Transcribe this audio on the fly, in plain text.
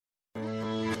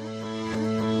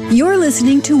You're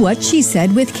listening to What She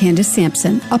Said with Candace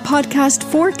Sampson, a podcast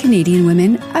for Canadian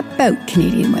women about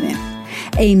Canadian women.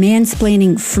 A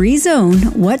mansplaining-free zone,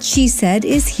 What She Said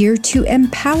is here to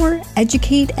empower,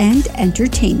 educate, and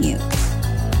entertain you.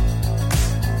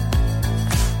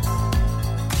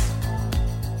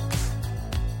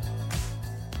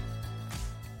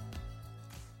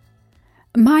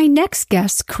 My next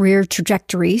guest's career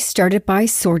trajectory started by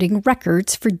sorting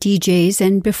records for DJs,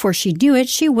 and before she knew it,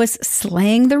 she was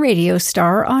slaying the radio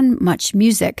star on Much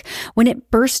Music when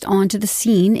it burst onto the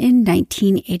scene in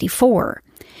 1984.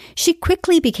 She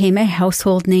quickly became a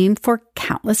household name for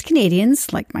countless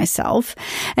Canadians like myself,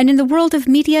 and in the world of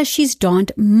media, she's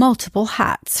donned multiple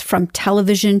hats, from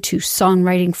television to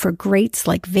songwriting for greats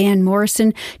like Van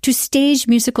Morrison to stage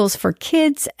musicals for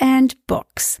kids and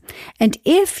books. And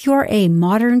if you're a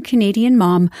modern Canadian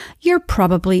mom, you're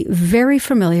probably very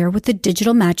familiar with the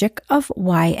digital magic of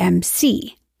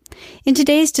YMC. In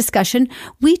today's discussion,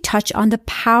 we touch on the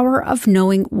power of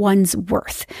knowing one's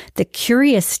worth, the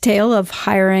curious tale of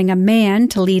hiring a man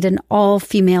to lead an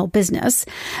all-female business,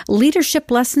 leadership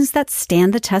lessons that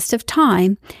stand the test of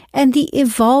time, and the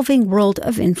evolving world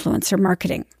of influencer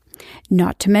marketing.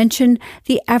 Not to mention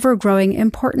the ever-growing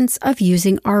importance of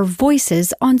using our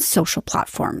voices on social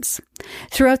platforms.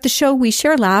 Throughout the show, we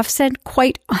share laughs and,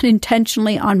 quite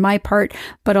unintentionally on my part,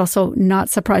 but also not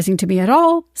surprising to me at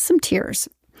all, some tears.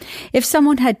 If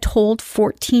someone had told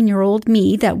 14-year-old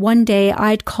me that one day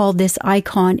I'd call this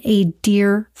icon a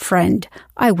dear friend,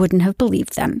 I wouldn't have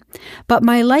believed them. But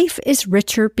my life is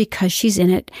richer because she's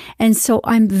in it, and so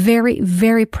I'm very,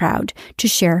 very proud to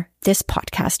share this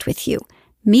podcast with you.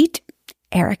 Meet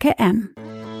Erica M.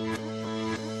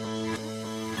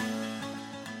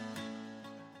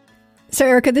 So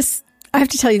Erica, I have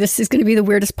to tell you, this is going to be the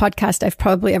weirdest podcast I've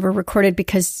probably ever recorded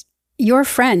because you're a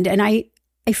friend, and I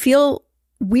feel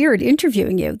weird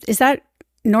interviewing you. Is that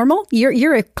normal?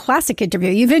 You're a classic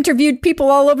interview. You've interviewed people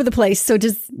all over the place. So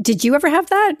did you ever have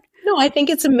that? No, I think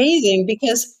it's amazing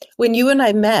because when you and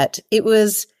I met, it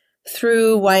was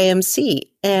through YMC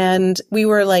and we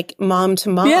were like mom to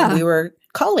mom. Yeah. We were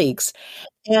colleagues.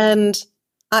 And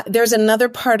there's another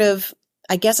part of,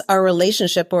 I guess, our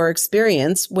relationship or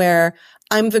experience where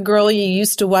I'm the girl you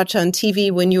used to watch on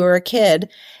TV when you were a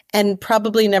kid and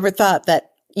probably never thought that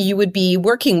you would be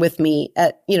working with me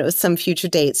at, some future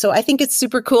date. So I think it's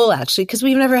super cool, actually, because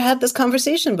we've never had this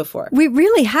conversation before. We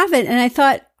really haven't. And I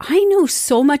thought, I know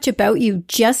so much about you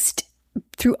just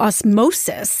through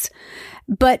osmosis,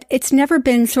 but it's never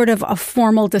been sort of a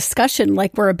formal discussion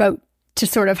like we're about to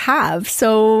sort of have.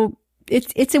 So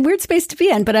it's a weird space to be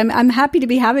in, but I'm happy to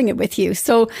be having it with you.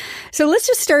 So let's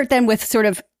just start then with sort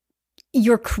of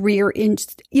your career in,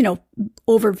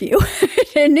 overview.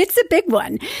 And it's a big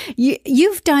one.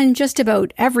 You've done just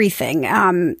about everything,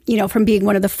 from being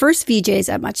one of the first VJs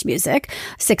at Much Music,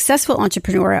 successful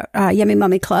entrepreneur at Yummy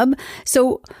Mummy Club.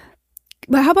 So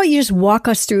how about you just walk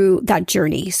us through that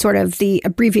journey, sort of the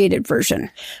abbreviated version?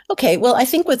 Okay. Well, I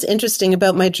think what's interesting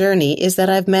about my journey is that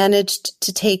I've managed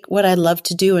to take what I love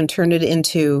to do and turn it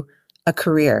into a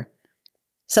career.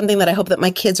 Something that I hope that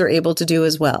my kids are able to do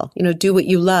as well. Do what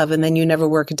you love and then you never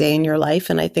work a day in your life.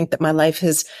 And I think that my life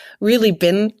has really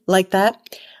been like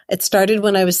that. It started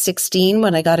when I was 16,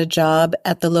 when I got a job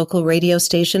at the local radio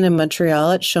station in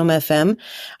Montreal at Chaume FM.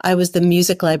 I was the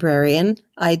music librarian.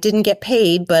 I didn't get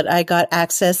paid, but I got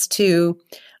access to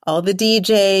all the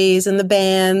DJs and the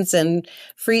bands and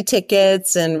free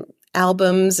tickets and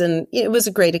albums, and it was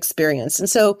a great experience.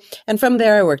 And from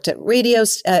there, I worked at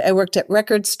radios, I worked at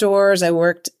record stores, I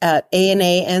worked at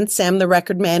A&A and Sam the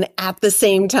Record Man at the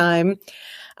same time.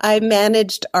 I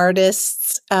managed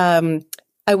artists.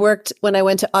 I worked, when I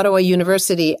went to Ottawa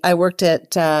University, I worked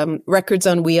at Records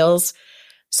on Wheels.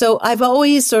 So I've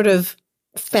always sort of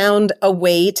found a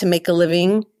way to make a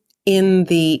living in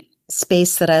the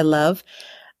space that I love.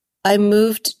 I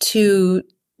moved to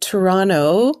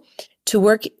Toronto to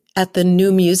work at the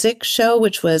New Music Show,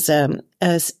 which was a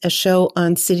show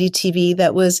on City TV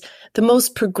that was the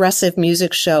most progressive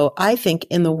music show, I think,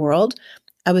 in the world.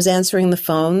 I was answering the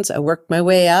phones. I worked my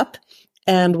way up.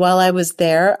 And while I was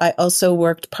there, I also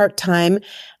worked part-time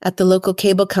at the local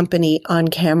cable company on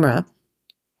camera.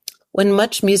 When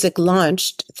Much Music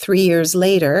launched 3 years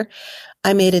later,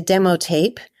 I made a demo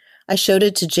tape. I showed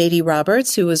it to J.D.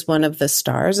 Roberts, who was one of the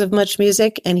stars of Much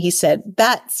Music, and he said,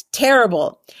 "That's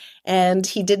terrible." And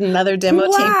he did another demo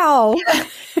tape. Wow.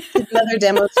 Did another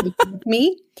demo tape with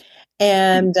me.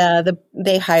 And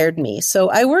they hired me.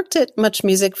 So I worked at Much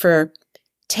Music for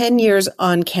 10 years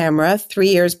on camera, 3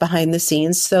 years behind the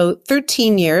scenes. So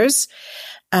 13 years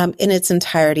in its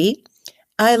entirety.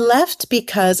 I left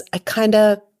because I kind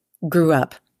of grew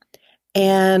up.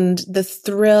 and the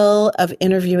thrill of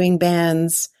interviewing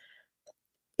bands,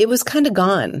 it was kind of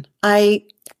gone. Right.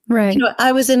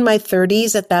 I was in my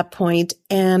 30s at that point,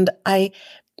 and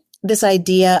this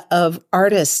idea of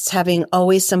artists having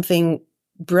always something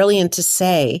brilliant to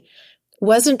say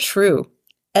wasn't true.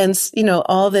 And,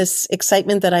 all this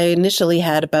excitement that I initially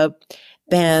had about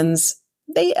bands,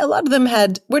 a lot of them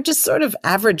were just sort of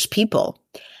average people,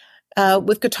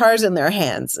 with guitars in their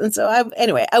hands. And so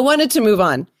I wanted to move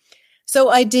on. So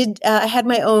I had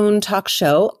my own talk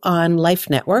show on Life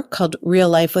Network called Real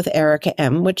Life with Erica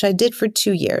M, which I did for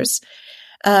 2 years.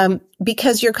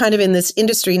 Because you're kind of in this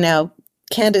industry now,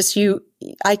 Candace,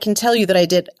 I can tell you that I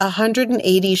did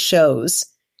 180 shows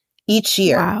each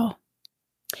year. Wow.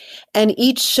 And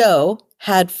each show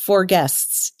had 4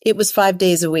 guests. It was 5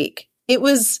 days a week. It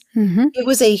was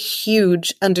a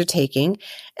huge undertaking,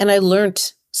 and I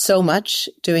learned so much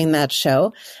doing that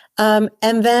show. And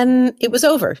then it was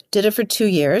over. Did it for 2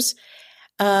 years.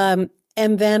 And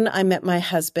then I met my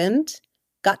husband,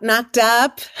 got knocked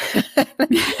up,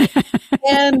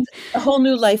 and a whole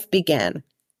new life began.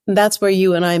 And that's where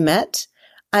you and I met.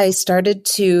 I started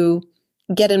to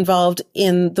get involved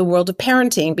in the world of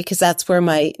parenting because that's where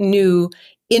my new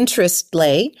interest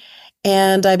lay.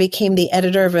 And I became the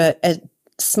editor of a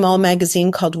small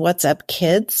magazine called What's Up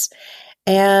Kids.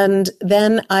 And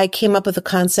then I came up with the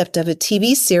concept of a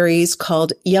TV series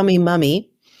called Yummy Mummy.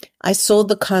 I sold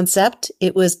the concept.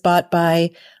 It was bought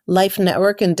by Life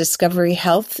Network and Discovery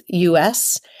Health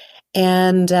US.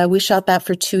 And we shot that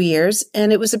for 2 years.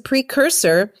 And it was a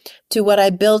precursor to what I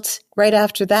built right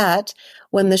after that.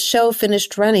 When the show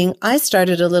finished running, I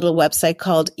started a little website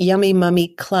called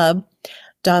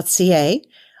yummymummyclub.ca,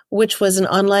 which was an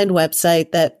online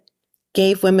website that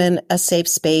gave women a safe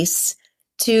space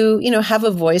to, have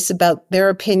a voice about their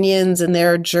opinions and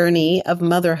their journey of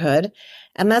motherhood.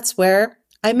 And that's where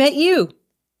I met you.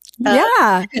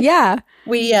 Yeah.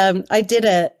 I did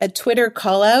a Twitter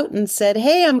call out and said,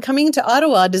 "Hey, I'm coming to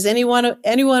Ottawa. Does anyone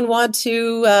want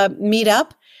to meet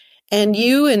up?" And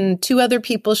you and 2 other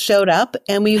people showed up,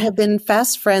 and we have been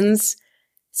fast friends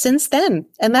since then.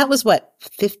 And that was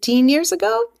 15 years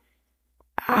ago?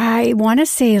 I want to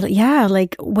say, yeah,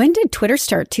 like when did Twitter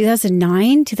start?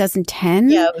 2009, 2010?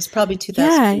 Yeah, it was probably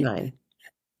 2009.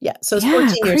 Yeah. So it's 14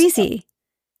 years crazy. ago.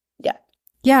 Yeah.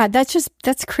 Yeah,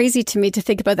 that's crazy to me to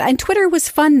think about that. And Twitter was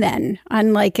fun then,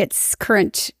 unlike its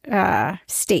current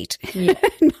state. Yeah.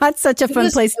 Not such a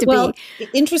fun place to be.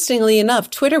 Interestingly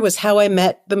enough, Twitter was how I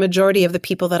met the majority of the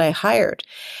people that I hired.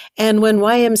 And when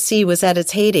YMC was at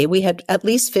its heyday, we had at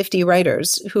least 50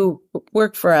 writers who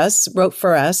worked for us, wrote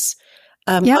for us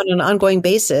on an ongoing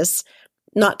basis.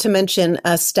 Not to mention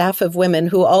a staff of women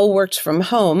who all worked from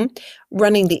home,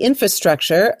 running the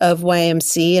infrastructure of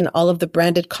YMC and all of the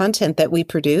branded content that we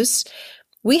produce.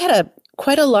 We had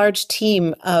quite a large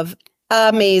team of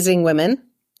amazing women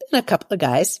and a couple of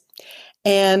guys.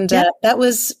 And that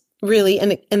was really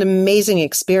an amazing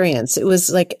experience. It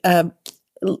was like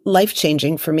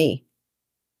life-changing for me.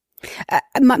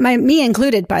 Me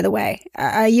included, by the way.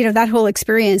 That whole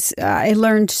experience, I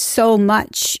learned so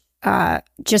much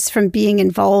just from being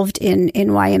involved in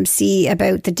YMC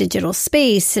about the digital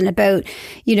space and about,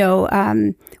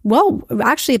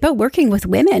 actually about working with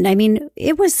women. I mean,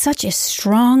 it was such a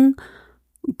strong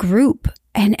group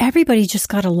and everybody just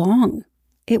got along.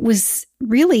 It was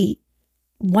really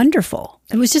wonderful.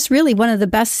 It was just really one of the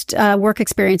best work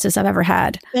experiences I've ever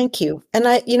had. Thank you. And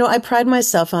I pride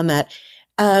myself on that.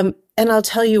 And I'll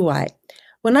tell you why.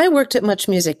 When I worked at Much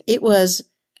Music, it was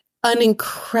an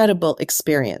incredible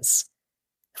experience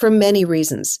for many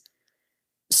reasons.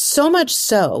 So much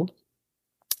so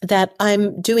that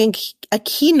I'm doing a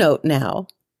keynote now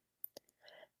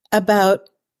about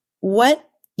what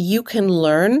you can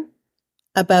learn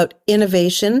about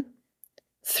innovation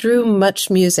through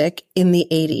Much Music in the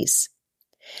 80s.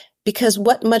 Because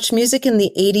what Much Music in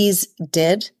the 80s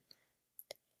did,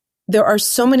 there are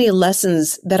so many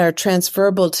lessons that are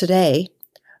transferable today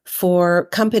for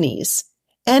companies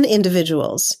and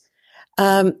individuals.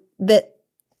 And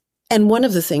one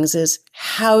of the things is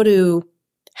how to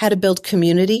build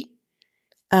community,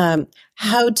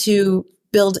 how to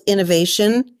build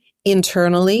innovation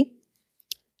internally.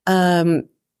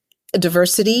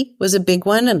 Diversity was a big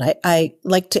one. And I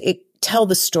like to tell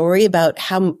the story about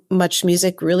how Much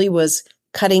Music really was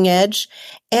cutting edge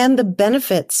and the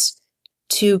benefits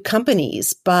to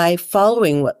companies by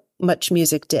following what Much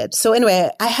Music did. So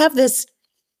anyway, I have this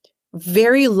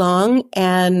very long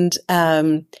and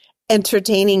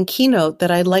entertaining keynote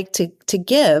that I'd like to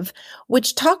give,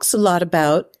 which talks a lot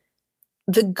about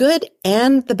the good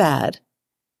and the bad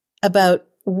about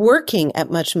working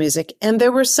at Much Music, and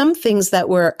there were some things that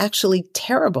were actually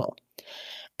terrible.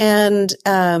 And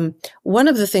one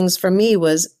of the things for me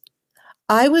was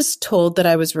I was told that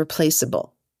I was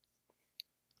replaceable.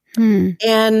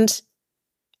 And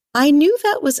I knew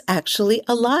that was actually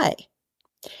a lie,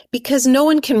 because no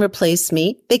one can replace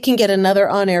me. They can get another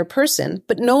on-air person,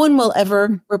 but no one will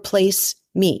ever replace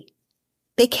me.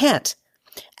 They can't.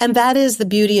 And that is the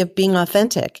beauty of being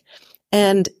authentic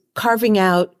and carving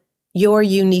out your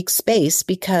unique space,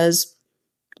 because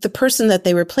the person that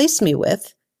they replaced me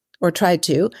with, or tried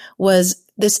to, was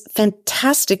this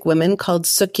fantastic woman called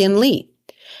Suk-Yin Lee.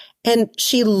 And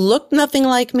she looked nothing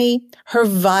like me. Her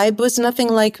vibe was nothing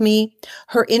like me.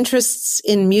 Her interests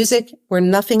in music were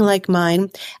nothing like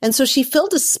mine. And so she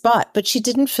filled a spot, but she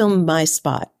didn't fill my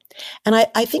spot. And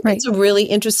I think it's a really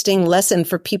interesting lesson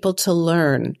for people to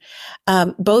learn,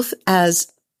 both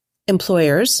as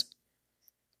employers,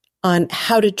 on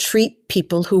how to treat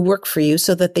people who work for you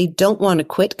so that they don't want to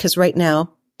quit. Because right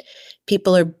now,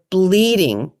 people are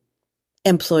bleeding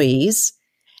employees.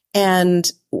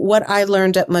 And what I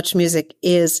learned at Much Music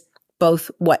is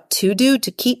both what to do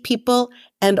to keep people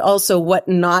and also what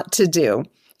not to do.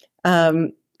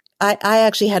 I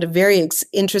actually had a very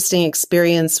interesting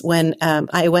experience when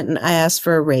I went and I asked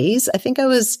for a raise. I think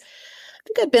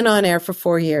I'd been on air for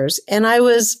 4 years, and I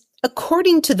was,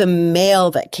 according to the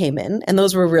mail that came in, and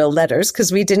those were real letters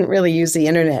because we didn't really use the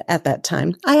internet at that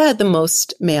time, I had the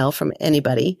most mail from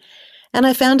anybody. And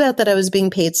I found out that I was being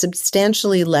paid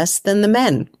substantially less than the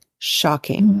men.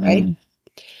 Shocking, right?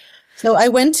 So I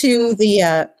went to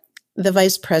the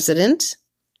vice president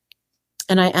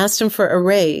and I asked him for a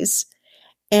raise.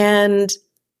 And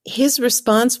his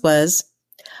response was,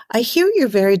 I hear you're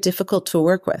very difficult to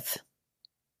work with.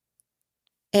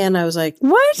 And I was like,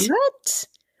 What?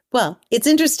 Well, it's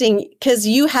interesting because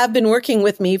you have been working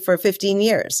with me for 15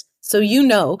 years. So you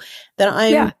know that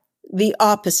I'm the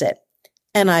opposite.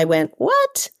 And I went,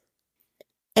 what?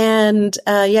 And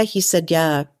he said,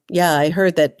 yeah, I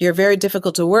heard that you're very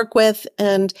difficult to work with.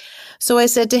 And so I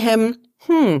said to him,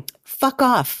 fuck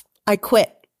off. I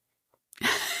quit.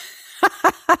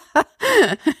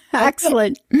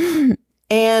 Excellent.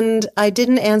 And I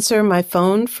didn't answer my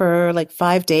phone for like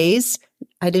 5 days.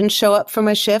 I didn't show up for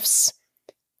my shifts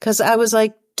because I was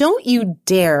like, don't you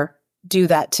dare do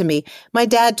that to me. My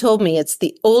dad told me it's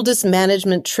the oldest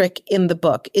management trick in the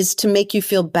book is to make you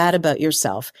feel bad about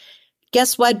yourself.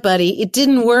 Guess what, buddy? It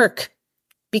didn't work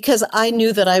because I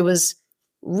knew that I was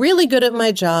really good at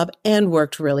my job and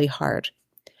worked really hard.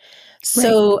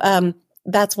 So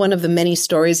that's one of the many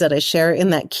stories that I share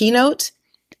in that keynote,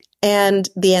 and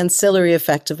the ancillary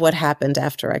effect of what happened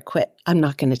after I quit. I'm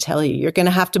not going to tell you. You're going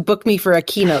to have to book me for a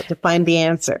keynote to find the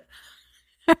answer.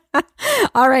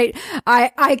 All right.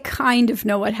 I kind of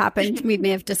know what happened. We may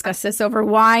have discussed this over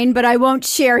wine, but I won't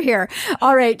share here.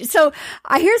 All right. So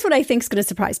here's what I think is going to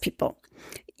surprise people.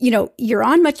 You know, you're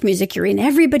on Much Music. You're on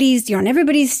everybody's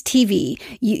TV.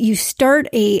 You start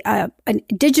a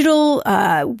digital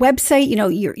website. You know,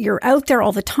 you're out there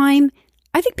all the time.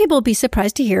 I think people will be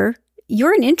surprised to hear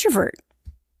you're an introvert.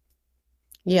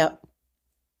 Yeah.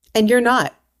 And you're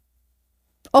not.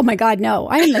 Oh my God, no.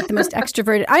 I am like the most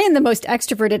extroverted. I am the most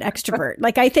extroverted extrovert.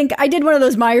 Like I think I did one of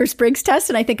those Myers-Briggs tests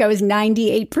and I think I was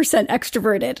 98%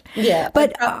 extroverted. Yeah.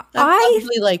 But I'm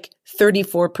probably like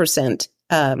 34%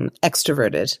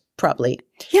 extroverted, probably.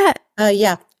 Yeah.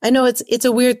 Yeah. I know it's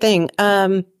a weird thing.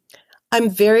 I'm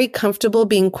very comfortable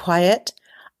being quiet.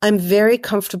 I'm very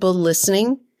comfortable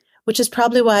listening, which is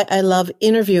probably why I love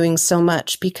interviewing so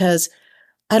much, because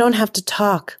I don't have to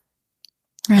talk.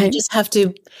 Right. I just have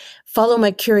to follow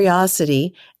my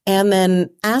curiosity and then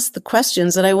ask the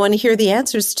questions that I want to hear the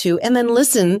answers to, and then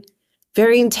listen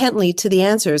very intently to the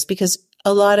answers, because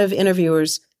a lot of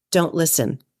interviewers don't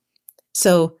listen.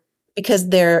 So because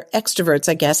they're extroverts,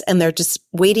 I guess, and they're just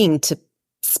waiting to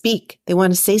speak. They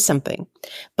want to say something.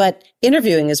 But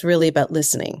interviewing is really about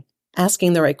listening,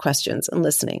 asking the right questions and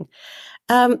listening.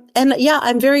 And yeah,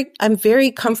 I'm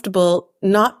very comfortable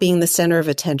not being the center of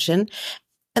attention.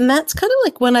 And that's kind of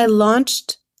like when I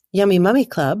launched Yummy Mummy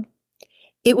Club,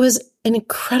 it was an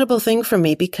incredible thing for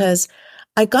me because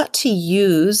I got to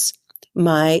use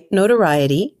my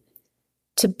notoriety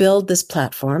to build this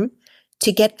platform,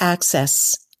 to get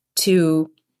access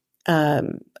to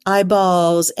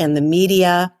eyeballs and the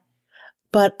media.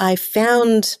 But I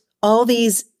found all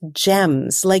these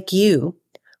gems like you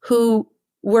who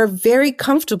were very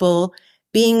comfortable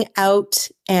being out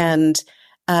and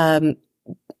having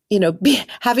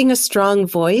a strong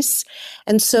voice.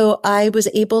 And so I was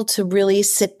able to really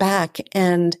sit back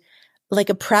and, like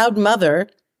a proud mother,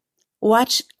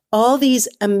 watch all these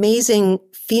amazing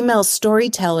female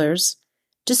storytellers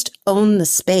just own the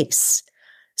space.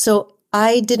 So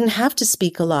I didn't have to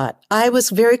speak a lot. I was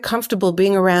very comfortable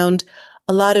being around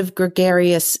a lot of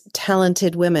gregarious,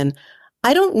 talented women.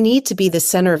 I don't need to be the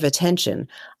center of attention.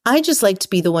 I just like to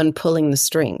be the one pulling the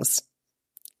strings.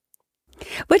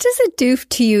 What does it do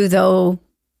to you, though,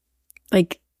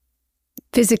 like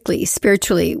physically,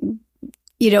 spiritually,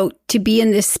 to be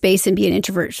in this space and be an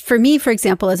introvert? For me, for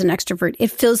example, as an extrovert, it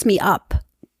fills me up.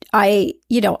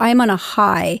 I'm on a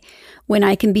high when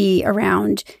I can be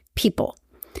around people.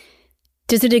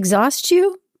 Does it exhaust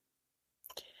you?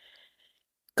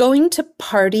 Going to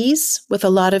parties with a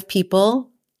lot of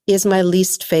people is my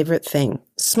least favorite thing.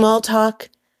 Small talk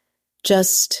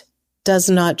just does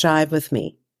not jive with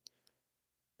me.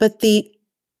 But the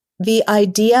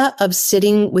idea of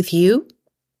sitting with you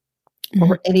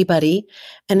or anybody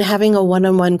and having a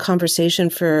one-on-one conversation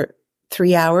for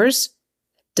 3 hours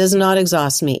does not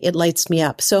exhaust me. It lights me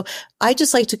up. So I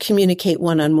just like to communicate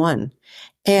one-on-one.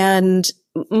 And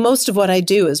most of what I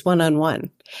do is one-on-one.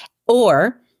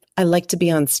 Or I like to be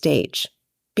on stage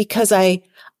because I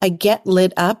get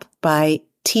lit up by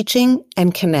teaching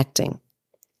and connecting,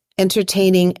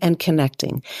 entertaining and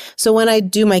connecting. So when I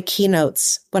do my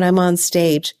keynotes, when I'm on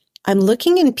stage, I'm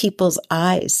looking in people's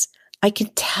eyes. I can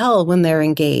tell when they're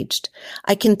engaged.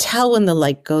 I can tell when the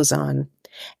light goes on.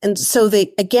 And so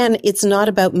again, it's not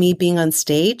about me being on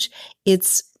stage.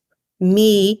 It's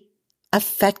me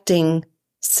affecting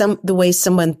the way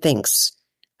someone thinks,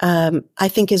 I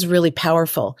think is really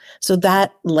powerful. So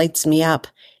that lights me up.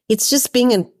 It's just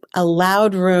being in a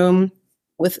loud room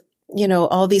with,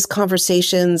 all these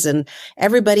conversations and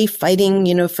everybody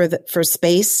fighting, for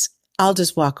space. I'll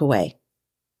just walk away.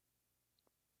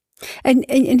 And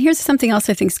here's something else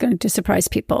I think is going to surprise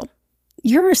people.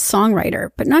 You're a songwriter,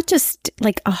 but not just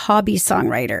like a hobby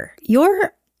songwriter.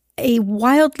 You're a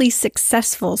wildly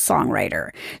successful songwriter.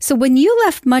 So when you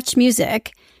left Much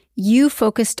Music, you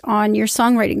focused on your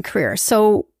songwriting career.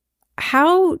 So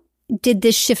how did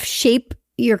this shift shape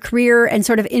your career and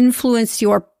sort of influence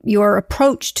your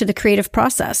approach to the creative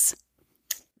process?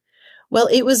 Well,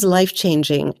 it was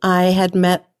life-changing. I had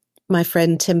met my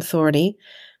friend Tim Thorney,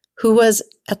 who was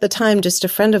at the time just a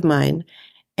friend of mine.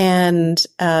 And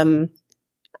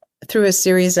through a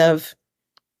series of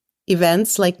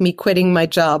events, like me quitting my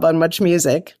job on Much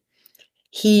Music,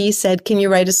 he said, "Can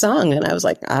you write a song?" And I was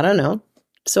like, "I don't know."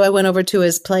 So I went over to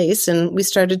his place and we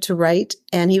started to write.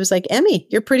 And he was like, "Emmy,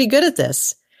 you're pretty good at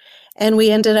this." And we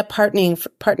ended up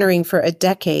partnering for a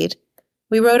decade.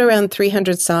 We wrote around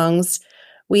 300 songs.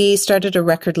 We started a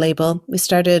record label. We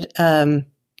started a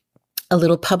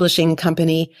little publishing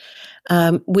company.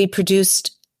 We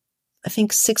produced, I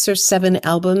think, 6 or 7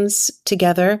 albums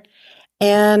together.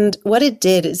 And what it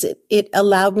did is it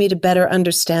allowed me to better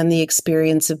understand the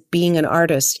experience of being an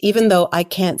artist. Even though I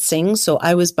can't sing, so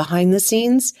I was behind the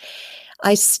scenes,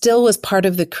 I still was part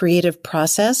of the creative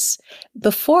process.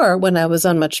 Before, when I was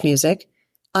on Much Music,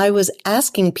 I was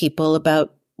asking people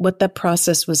about what that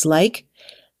process was like.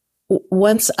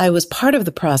 Once I was part of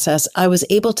the process, I was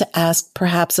able to ask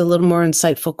perhaps a little more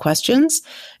insightful questions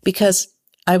because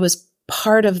I was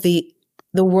part of the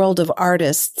world of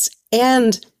artists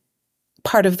and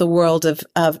part of the world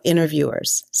of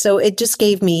interviewers. So it just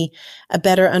gave me a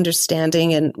better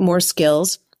understanding and more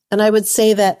skills. And I would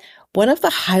say that one of the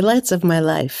highlights of my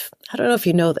life, I don't know if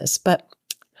you know this, but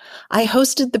I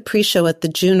hosted the pre-show at the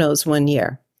Junos one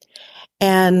year.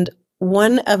 And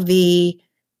one of the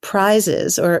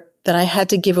prizes that I had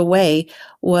to give away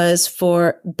was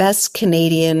for Best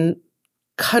Canadian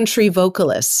Country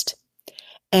Vocalist.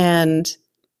 And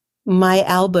my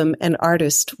album and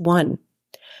artist won.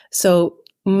 So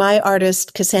my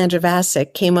artist, Cassandra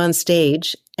Vassick, came on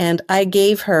stage and I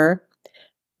gave her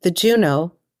the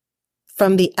Juno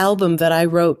from the album that I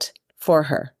wrote for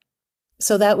her.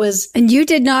 So that was... And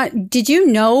did you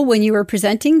know when you were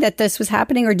presenting that this was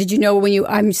happening, or did you know when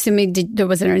I'm assuming there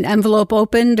was an envelope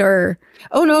opened or...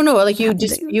 Oh, no. Like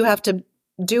you have to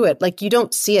do it. Like you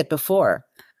don't see it before.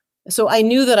 So I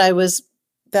knew that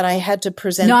I had to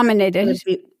present... Nominated.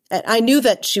 I knew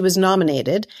that she was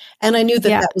nominated, and I knew that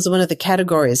that was one of the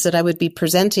categories that I would be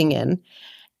presenting in.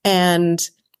 And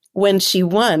when she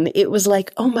won, it was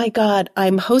like, oh my God,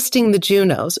 I'm hosting the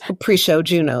Junos, pre-show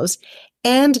Junos,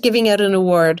 and giving out an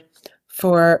award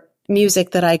for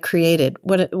music that I created.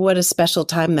 What a special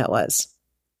time that was.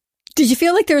 Did you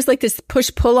feel like there was like this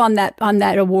push-pull on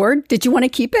that award? Did you want to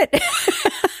keep it?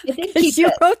 I did keep you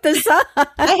it. wrote the song.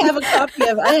 I have a copy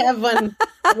of. I have one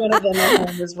of them at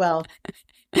home as well.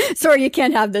 Sorry, you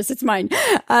can't have this. It's mine.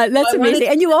 That's amazing.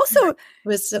 And you also...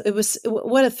 It was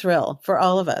what a thrill for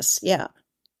all of us. Yeah.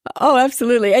 Oh,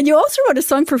 absolutely. And you also wrote a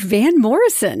song for Van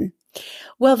Morrison.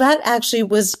 Well, that actually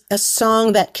was a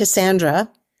song that Cassandra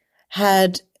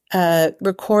had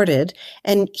recorded,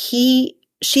 and she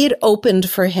had opened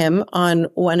for him on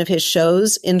one of his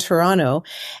shows in Toronto,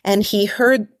 and he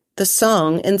heard the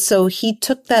song, and so he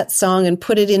took that song and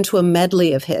put it into a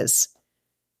medley of his.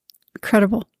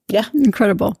 Incredible. Yeah.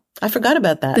 Incredible. I forgot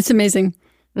about that. That's amazing.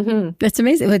 Mm-hmm. That's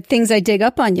amazing. With things I dig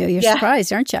up on you. You're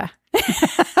surprised, aren't you?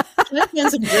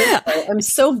 I'm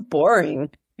so boring.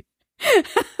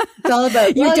 It's all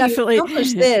about, well, you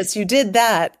accomplished this, you did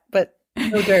that, but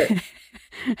no dirt.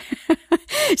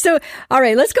 So, all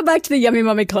right, let's go back to the Yummy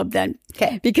Mummy Club then.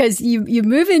 Okay. Because you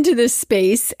move into this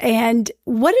space, and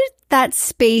what did that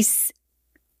space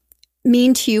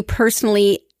mean to you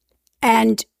personally?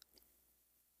 And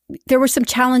there were some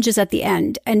challenges at the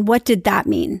end. And what did that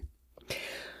mean?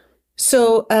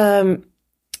 So, I'm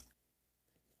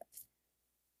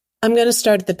going to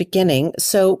start at the beginning.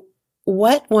 So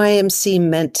what YMC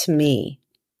meant to me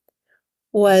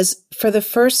was, for the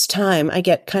first time, I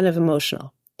get kind of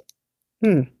emotional.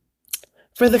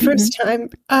 For the first time,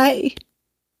 I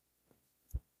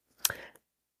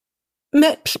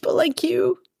met people like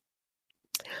you.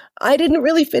 I didn't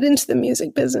really fit into the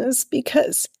music business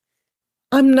because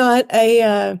I'm not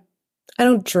I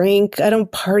don't drink, I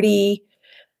don't party.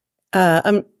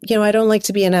 I don't like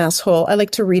to be an asshole. I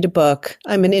like to read a book.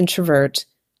 I'm an introvert.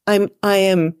 I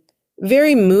am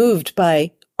very moved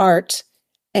by art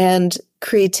and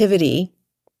creativity,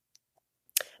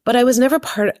 but I was never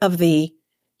part of the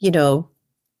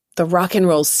rock and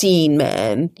roll scene,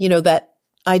 man. That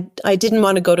I didn't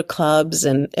want to go to clubs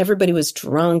and everybody was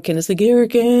drunk and it's like,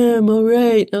 Erica, I'm all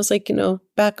right. And I was like,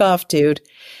 back off, dude.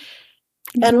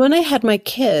 And when I had my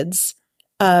kids,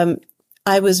 I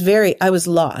was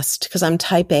lost because I'm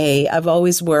type A. I've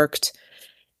always worked.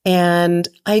 And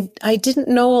I didn't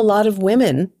know a lot of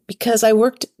women because I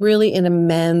worked really in a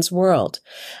man's world.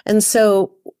 And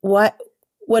so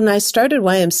when I started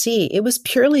YMC, it was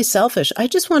purely selfish. I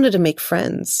just wanted to make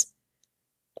friends.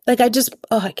 Like I get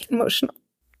emotional.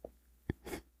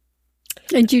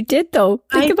 And you did, though.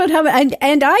 Think about how,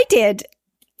 and I did.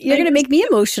 You're going to make me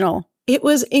emotional. It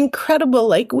was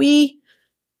incredible. I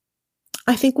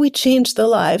think we changed the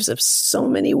lives of so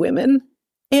many women.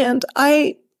 And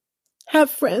I have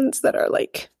friends that are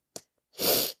like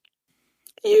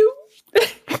you.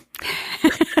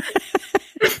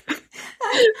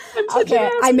 Okay,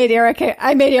 I made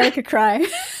Erica cry.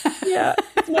 Yeah,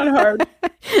 it's not hard.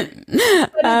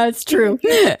 It's true.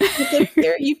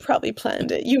 You probably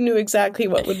planned it. You knew exactly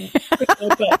what would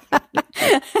happen.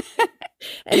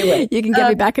 Anyway, you can get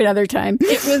me back another time.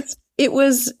 It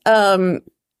was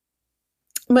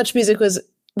Much Music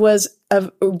was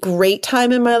a great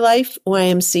time in my life.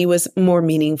 YMC was more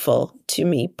meaningful to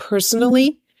me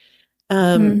personally.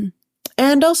 And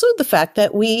also the fact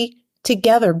that we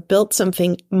together built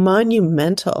something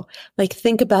monumental. Like,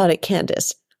 think about it,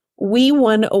 Candace. We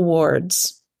won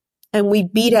awards and we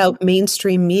beat out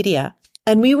mainstream media.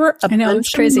 And we were a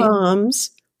bunch of moms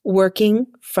working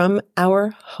from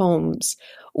our homes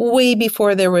way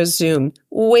before there was Zoom,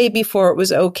 way before it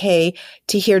was okay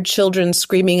to hear children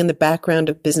screaming in the background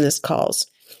of business calls.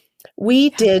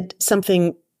 We did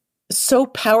something so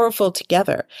powerful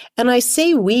together. And I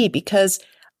say we because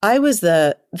I was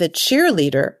the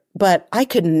cheerleader, but I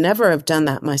could never have done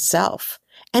that myself.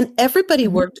 And everybody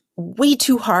worked way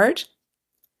too hard,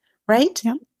 right?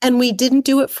 Yeah. And we didn't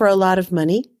do it for a lot of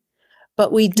money,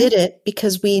 but we did it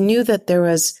because we knew that there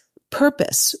was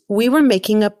purpose. We were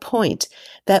making a point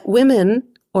that women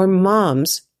or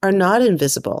moms are not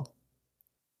invisible,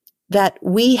 that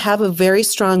we have a very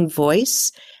strong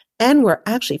voice and we're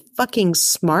actually fucking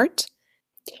smart,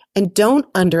 and don't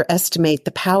underestimate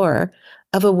the power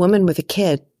of a woman with a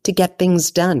kid to get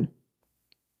things done.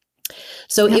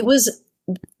 So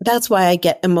that's why I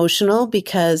get emotional,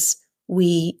 because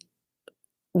we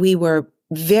were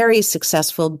very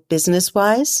successful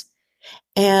business-wise.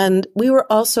 And we were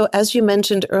also, as you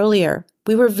mentioned earlier,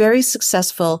 we were very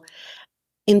successful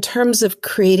in terms of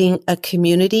creating a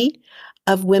community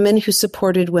of women who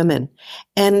supported women.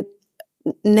 And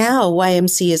now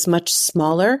YMC is much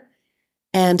smaller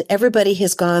and everybody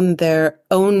has gone their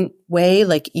own way,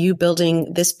 like you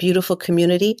building this beautiful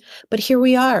community. But here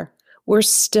we are. We're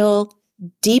still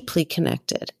deeply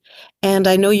connected. And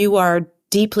I know you are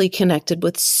deeply connected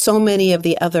with so many of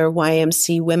the other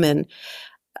YMC women.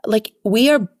 Like,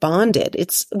 we are bonded.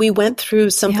 We went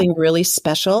through something really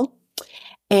special.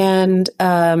 And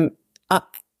when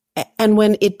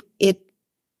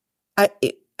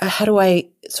how do I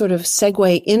sort of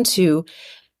segue into,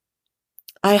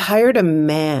 I hired a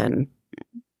man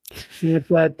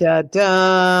Da, da,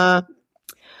 da.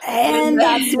 And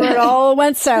that's where it all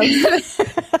went south.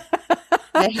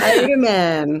 I hired a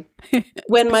man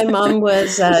when my mom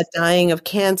was dying of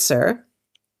cancer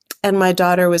and my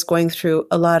daughter was going through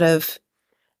a lot of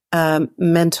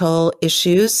mental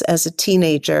issues as a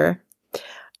teenager.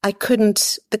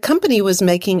 The company was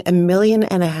making $1.5 million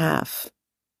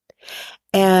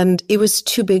and it was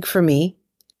too big for me.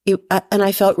 And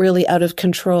I felt really out of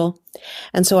control.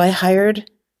 And so I hired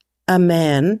a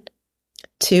man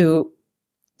to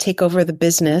take over the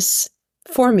business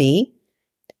for me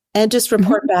and just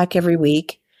report back every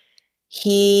week.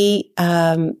 He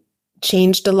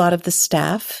changed a lot of the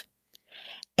staff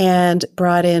and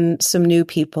brought in some new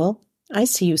people. I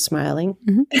see you smiling.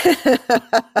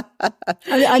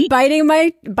 I'm biting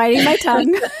my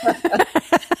tongue.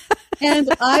 And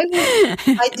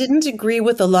I didn't agree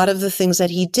with a lot of the things that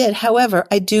he did. However,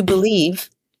 I do believe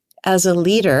as a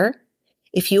leader,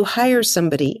 if you hire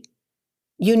somebody,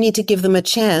 you need to give them a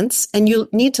chance and you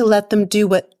need to let them do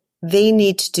what they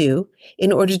need to do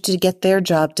in order to get their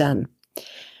job done.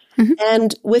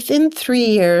 And within 3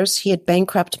 years, he had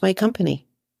bankrupted my company.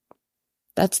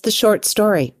 That's the short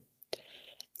story.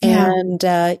 Yeah.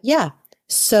 And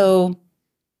so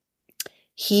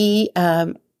he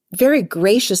very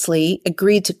graciously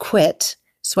agreed to quit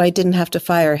so I didn't have to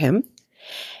fire him.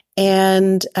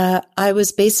 And I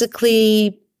was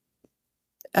basically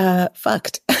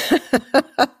fucked.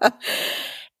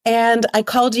 And I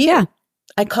called you. Yeah.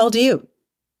 I called you.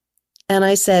 And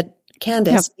I said,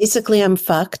 Candace, basically I'm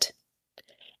fucked.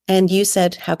 And you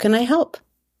said, how can I help?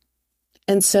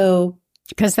 And so.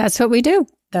 Because that's what we do.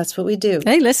 That's what we do.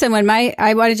 Hey, listen,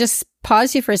 I want to just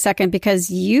pause you for a second because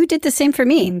you did the same for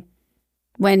me.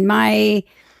 When my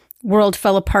world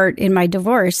fell apart in my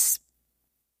divorce,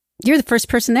 you're the first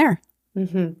person there.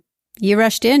 You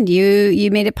rushed in. You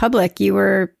made it public. You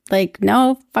were like,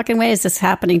 no fucking way is this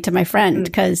happening to my friend.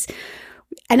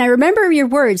 And I remember your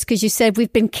words because you said,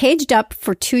 we've been caged up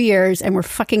for 2 years and we're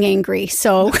fucking angry.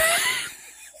 So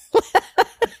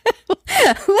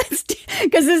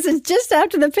because this is just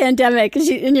after the pandemic. And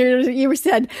you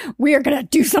said, we are going to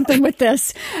do something with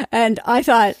this. And I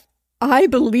thought, I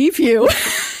believe you.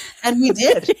 And we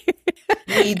did.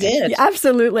 We did.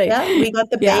 Absolutely. Yeah, we got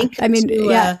the bank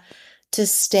to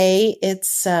stay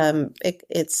its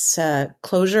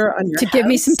closure on your to give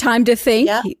me some time to think.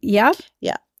 Yeah.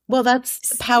 Well, that's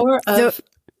the power of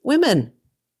women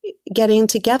getting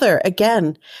together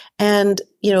again. And,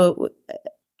 you know,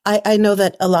 I know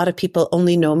that a lot of people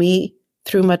only know me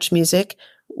through Much Music.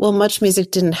 Well, Much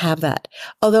Music didn't have that.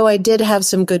 Although I did have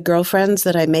some good girlfriends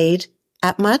that I made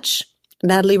at Much,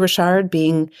 Natalie Richard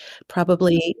being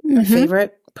probably my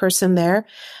favorite person there.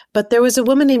 But there was a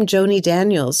woman named Joni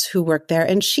Daniels who worked there,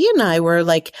 and she and I were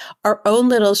like our own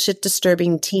little shit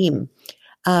disturbing team.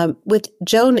 With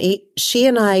Joni, she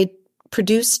and I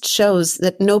produced shows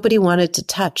that nobody wanted to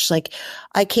touch. Like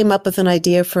I came up with an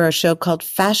idea for a show called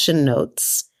Fashion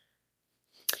Notes,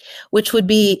 which would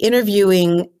be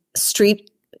interviewing street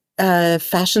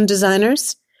fashion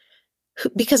designers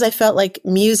because I felt like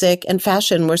music and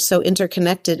fashion were so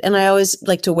interconnected. And I always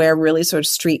like to wear really sort of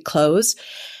street clothes.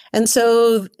 And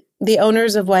so the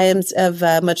owners of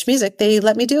Much Music, they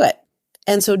let me do it.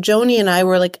 And so Joni and I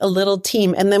were like a little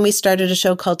team. And then we started a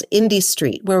show called Indie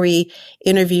Street, where we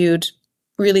interviewed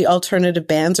really alternative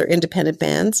bands or independent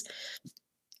bands.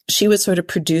 She would sort of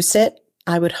produce it.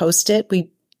 I would host it.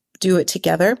 We do it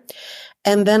together.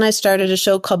 And then I started a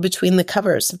show called Between the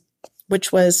Covers,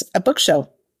 which was a book show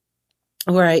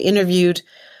where I interviewed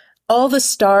all the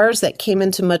stars that came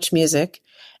into Much Music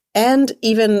and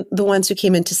even the ones who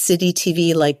came into city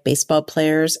TV, like baseball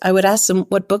players. I would ask them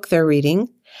what book they're reading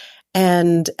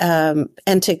and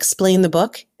to explain the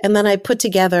book. And then I put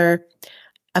together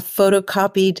a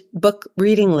photocopied book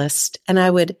reading list, and I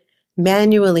would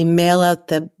manually mail out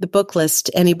the book list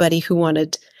to anybody who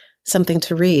wanted something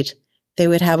to read. They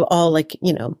would have all like,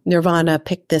 you know, Nirvana,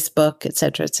 pick this book, et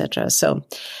cetera, et cetera. So,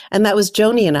 and that was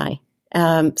Joni and I.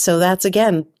 So that's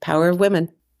again, power of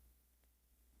women.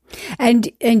 And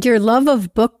your love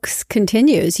of books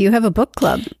continues. You have a book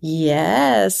club.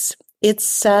 Yes.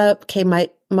 It's, okay.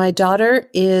 My daughter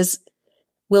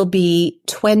will be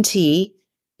 20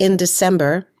 in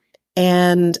December,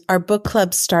 and our book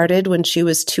club started when she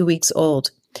was 2 weeks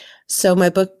old. So my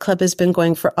book club has been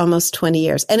going for almost 20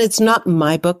 years, and it's not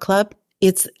my book club.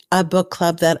 It's a book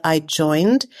club that I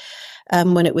joined,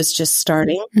 when it was just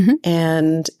starting.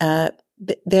 And,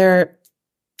 they're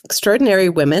extraordinary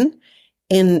women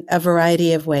in a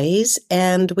variety of ways,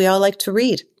 and we all like to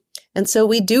read. And so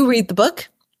we do read the book.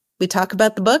 We talk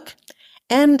about the book,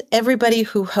 and everybody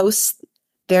who hosts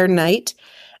their night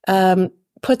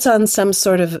puts on some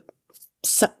sort of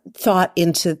thought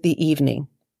into the evening.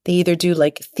 They either do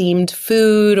like themed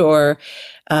food, or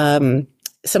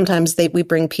sometimes we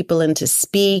bring people in to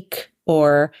speak,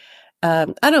 or I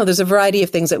don't know. There's a variety of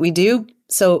things that we do.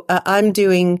 So I'm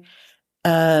doing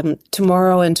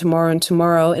tomorrow and tomorrow and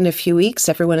tomorrow. In a few weeks,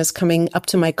 everyone is coming up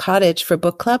to my cottage for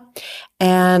book club,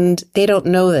 and they don't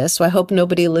know this, so I hope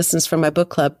nobody listens from my book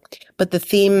club. But the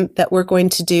theme that we're going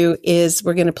to do is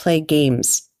we're going to play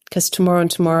games, because tomorrow and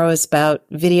tomorrow is about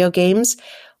video games.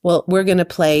 Well, we're going to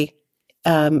play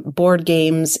board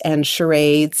games and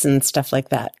charades and stuff like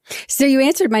that. So you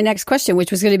answered my next question,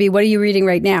 which was going to be, what are you reading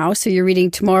right now? So you're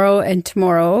reading Tomorrow and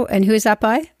Tomorrow. And who is that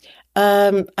by?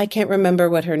 I can't remember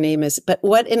what her name is, but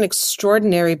what an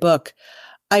extraordinary book.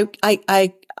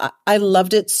 I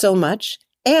loved it so much.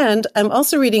 And I'm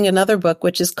also reading another book,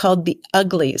 which is called The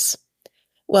Uglies.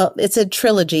 Well, it's a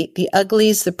trilogy, The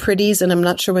Uglies, The Pretties, and I'm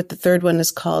not sure what the third one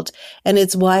is called. And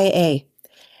it's YA.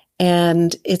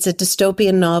 And it's a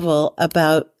dystopian novel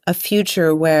about a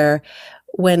future where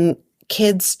when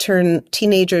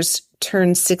teenagers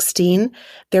turn 16,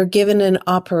 they're given an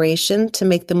operation to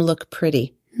make them look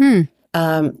pretty.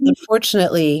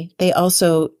 Unfortunately, they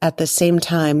also at the same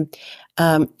time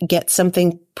get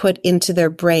something put into their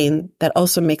brain that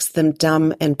also makes them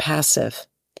dumb and passive.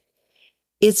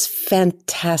 It's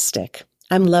fantastic.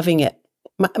 I'm loving it.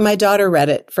 My daughter read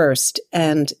it first,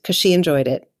 and because she enjoyed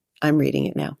it, I'm reading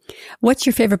it now. What's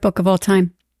your favorite book of all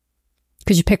time?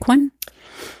 Could you pick one?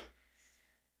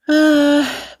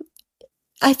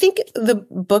 I think the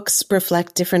books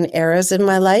reflect different eras in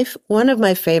my life. One of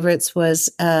my favorites was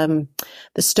The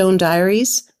Stone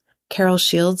Diaries, Carol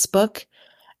Shields' book.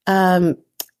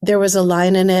 There was a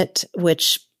line in it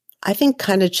which I think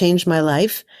kind of changed my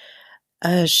life.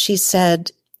 She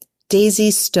said, "Daisy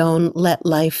Stone let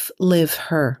life live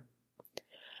her."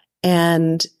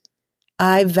 And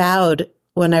I vowed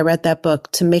when I read that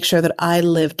book to make sure that I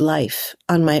lived life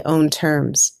on my own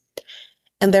terms.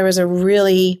 And there was a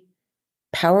really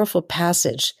powerful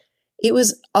passage. It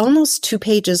was almost 2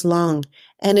 pages long,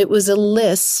 and it was a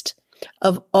list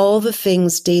of all the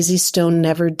things Daisy Stone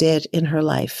never did in her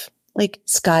life, like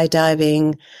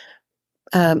skydiving.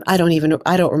 I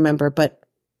don't remember, but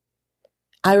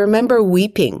I remember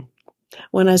weeping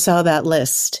when I saw that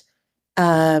list,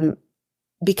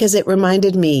 because it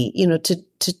reminded me,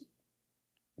 to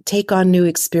take on new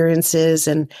experiences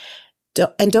and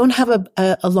don't have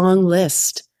a long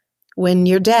list. When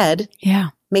you're dead,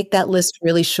 make that list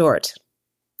really short.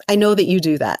 I know that you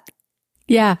do that.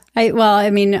 Yeah.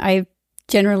 I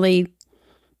generally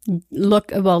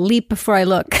leap before I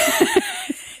look.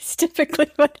 It's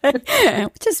typically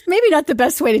which is maybe not the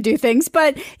best way to do things,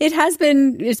 but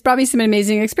it's brought me some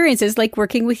amazing experiences, like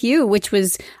working with you, which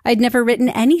was, I'd never written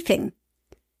anything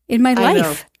in my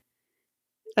life.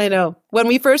 I know. When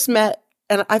we first met,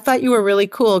 and I thought you were really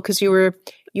cool because you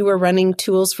were running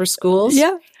tools for schools.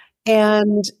 Yeah.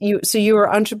 And you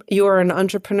were an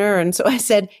entrepreneur. And so I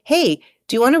said, "Hey,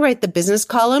 do you want to write the business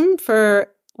column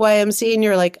for YMC?" And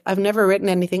you're like, "I've never written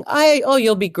anything."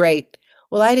 You'll be great.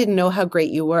 Well, I didn't know how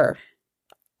great you were.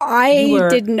 I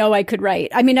didn't know I could write.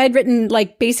 I mean, I'd written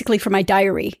basically for my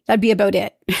diary. That'd be about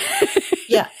it.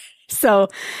 Yeah. So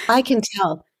I can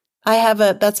tell.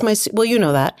 That's my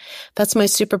superpower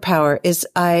is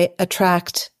I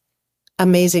attract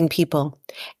amazing people,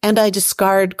 and I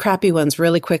discard crappy ones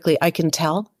really quickly. I can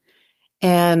tell.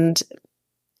 And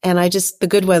the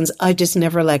good ones, I just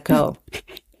never let go.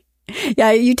 Yeah.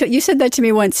 You said that to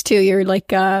me once too. You're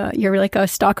like a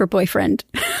stalker boyfriend.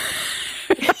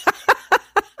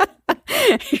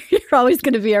 You're always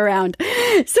going to be around.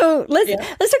 So let's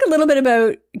talk a little bit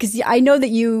about, because I know that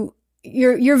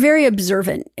you're very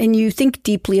observant and you think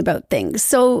deeply about things.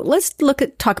 So let's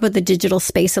talk about the digital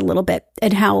space a little bit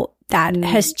and how that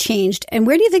has changed, and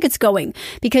where do you think it's going?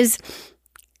 Because,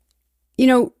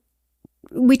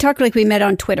 we talked we met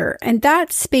on Twitter, and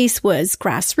that space was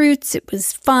grassroots. It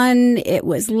was fun. It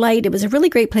was light. It was a really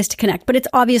great place to connect, but it's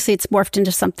morphed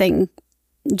into something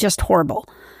just horrible.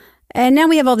 And now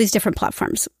we have all these different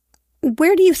platforms.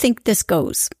 Where do you think this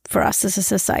goes for us as a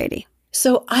society?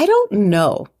 So I don't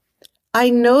know. I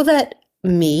know that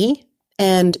me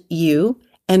and you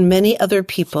and many other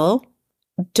people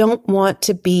don't want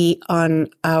to be on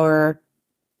our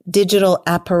digital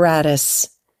apparatus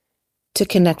to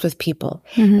connect with people.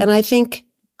 Mm-hmm. And I think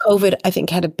COVID,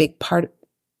 had a big part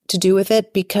to do with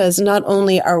it, because not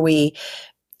only are we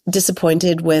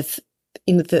disappointed with,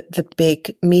 the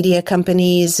big media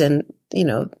companies and,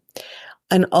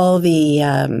 and all the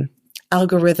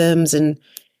algorithms and,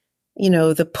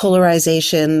 the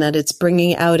polarization that it's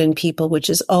bringing out in people,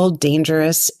 which is all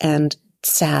dangerous and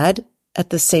sad at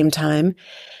the same time.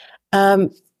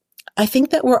 I think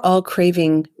that we're all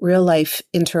craving real life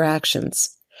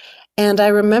interactions. And I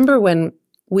remember when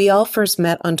we all first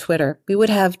met on Twitter, we would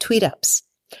have tweet ups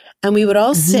and we would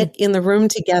all sit in the room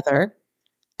together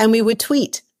and we would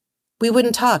tweet. We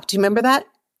wouldn't talk. Do you remember that?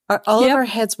 All of our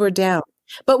heads were down,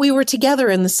 but we were together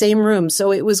in the same room.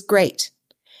 So it was great.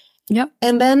 Yep.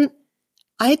 And then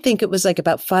I think it was like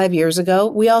about 5 years ago,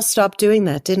 we all stopped doing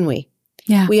that, didn't we?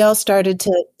 Yeah. We all started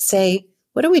to say,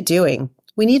 what are we doing?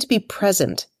 We need to be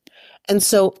present. And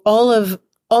so all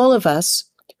of us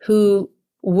who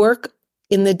work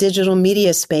in the digital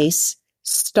media space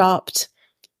stopped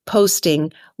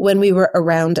posting when we were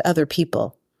around other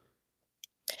people.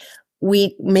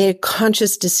 We made a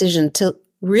conscious decision to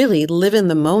really live in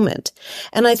the moment.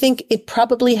 And I think it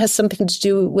probably has something to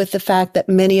do with the fact that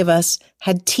many of us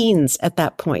had teens at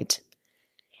that point.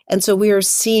 And so we are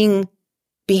seeing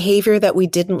behavior that we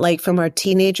didn't like from our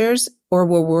teenagers or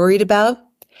were worried about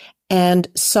and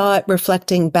saw it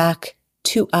reflecting back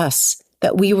to us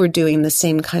that we were doing the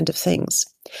same kind of things.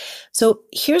 So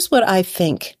here's what I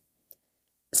think.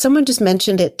 Someone just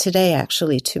mentioned it today,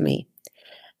 actually, to me,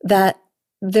 that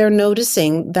they're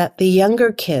noticing that the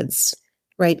younger kids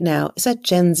right now, is that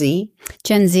Gen Z?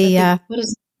 Gen Z, yeah. What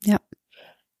is? Yep.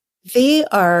 They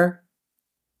are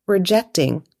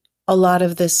rejecting a lot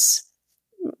of this,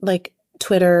 like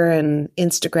Twitter and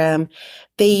Instagram.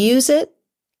 They use it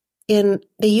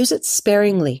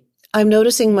sparingly. I'm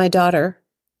noticing my daughter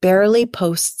barely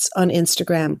posts on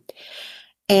Instagram.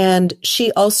 And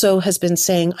she also has been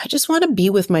saying, I just want to be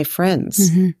with my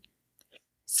friends.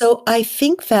 So I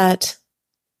think that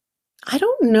I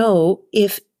don't know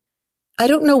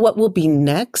what will be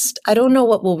next. I don't know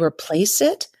what will replace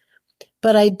it.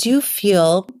 But I do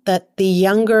feel that the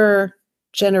younger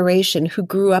generation who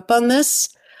grew up on this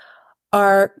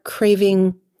are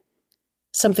craving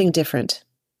something different.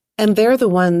 And they're the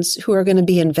ones who are going to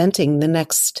be inventing the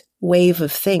next wave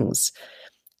of things.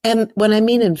 And when I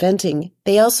mean inventing,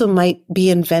 they also might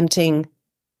be inventing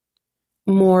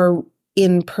more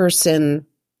in-person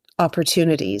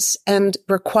opportunities and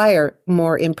require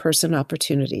more in-person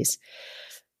opportunities.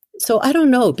 So I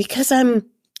don't know, because I'm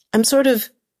sort of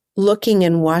looking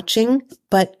and watching,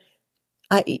 but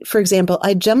for example,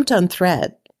 I jumped on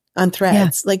Threads.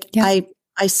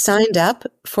 I signed up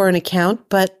for an account,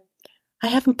 but I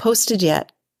haven't posted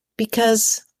yet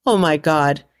because, oh my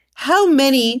God, how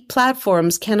many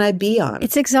platforms can I be on?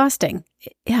 It's exhausting.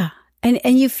 Yeah. And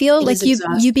you feel like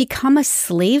you become a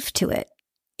slave to it.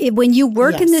 When you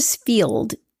work in this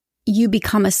field, you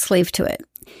become a slave to it.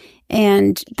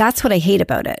 And that's what I hate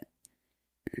about it.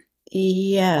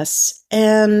 Yes.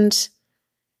 And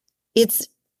it's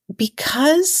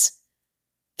because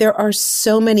there are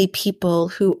so many people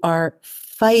who are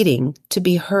fighting to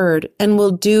be heard and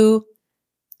will do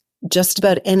just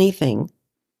about anything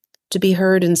to be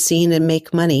heard and seen and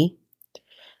make money.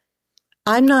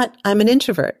 I'm an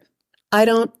introvert. I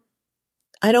don't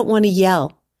want to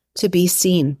yell to be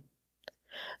seen.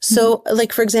 So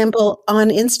like, for example, on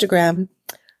Instagram,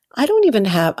 I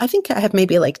think I have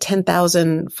maybe like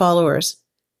 10,000 followers,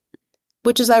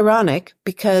 which is ironic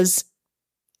because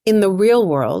in the real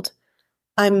world,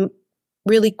 I'm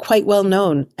really quite well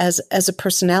known as a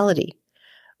personality,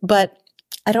 but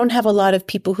I don't have a lot of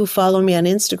people who follow me on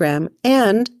Instagram,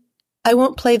 and I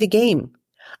won't play the game.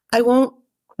 I won't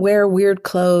wear weird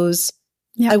clothes.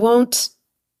 Yep. I won't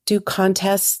do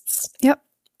contests. Yep.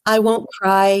 I won't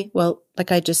cry. Well,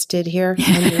 like I just did here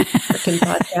on your freaking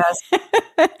podcast.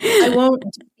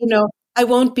 I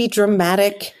won't be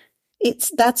dramatic.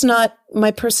 That's not my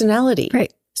personality.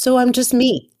 Right. So I'm just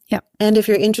me. Yep. And if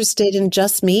you're interested in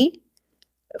just me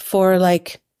for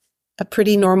like a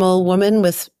pretty normal woman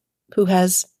who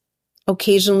has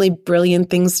occasionally brilliant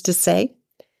things to say,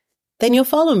 then you'll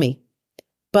follow me.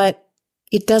 But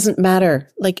it doesn't matter.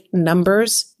 Like,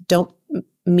 numbers don't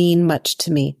mean much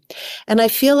to me. And I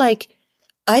feel like,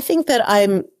 I think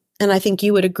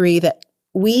you would agree that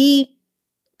we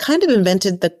kind of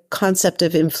invented the concept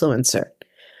of influencer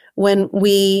when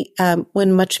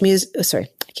Much Music, I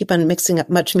keep on mixing up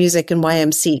Much Music and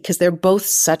YMC because they're both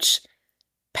such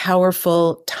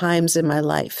powerful times in my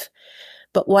life.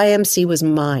 But YMC was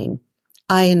mine.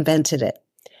 I invented it.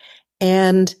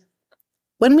 And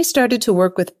when we started to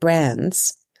work with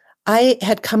brands, I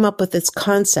had come up with this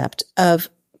concept of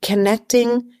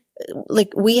connecting,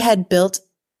 like we had built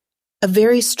a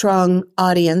very strong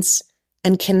audience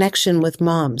and connection with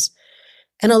moms.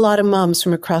 And a lot of moms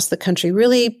from across the country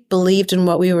really believed in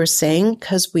what we were saying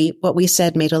because what we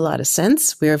said made a lot of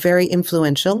sense. We were very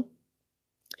influential.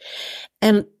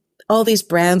 And all these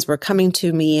brands were coming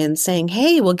to me and saying,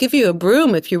 hey, we'll give you a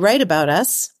broom if you write about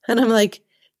us. And I'm like,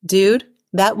 dude,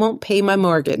 that won't pay my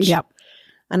mortgage. Yep.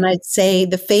 And I'd say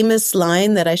the famous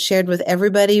line that I shared with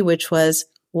everybody, which was,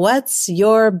 what's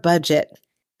your budget?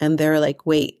 And they're like,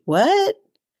 wait, what?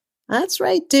 That's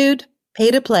right, dude.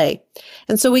 Pay to play.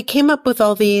 And so we came up with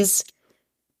all these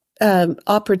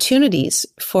opportunities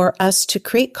for us to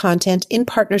create content in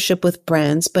partnership with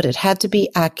brands, but it had to be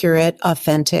accurate,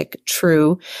 authentic,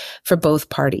 true for both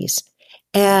parties.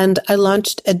 And I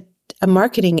launched a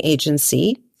marketing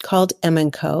agency called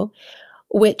M&Co,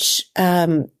 which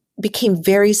became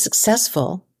very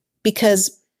successful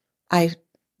because I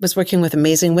was working with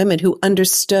amazing women who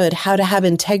understood how to have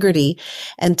integrity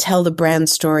and tell the brand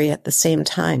story at the same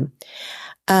time.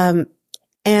 And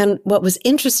what was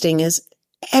interesting is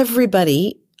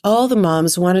everybody, all the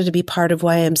moms wanted to be part of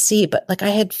YMC, but like I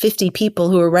had 50 people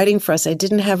who were writing for us. I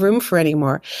didn't have room for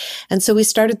anymore. And so we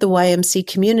started the YMC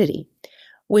community,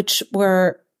 which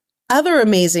were other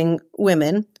amazing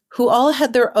women who all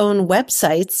had their own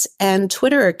websites and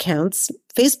Twitter accounts,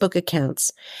 Facebook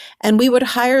accounts. And we would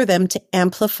hire them to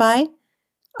amplify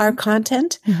our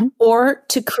content or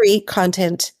to create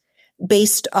content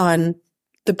based on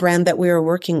the brand that we were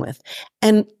working with.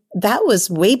 And that was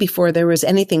way before there was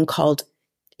anything called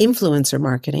influencer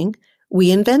marketing. We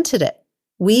invented it.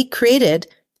 We created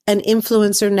an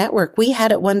influencer network. We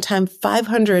had at one time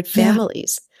 500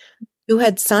 families who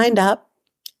had signed up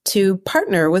to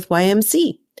partner with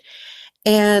YMC.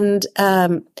 And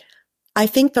I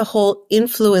think the whole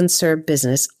influencer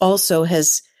business also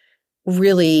has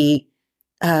really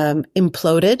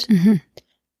imploded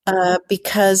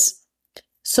because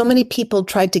so many people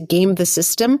tried to game the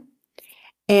system.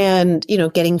 And, you know,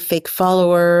 getting fake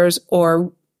followers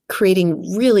or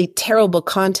creating really terrible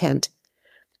content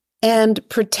and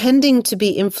pretending to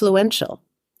be influential,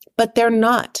 but they're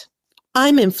not.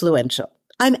 I'm influential.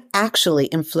 I'm actually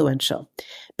influential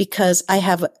because I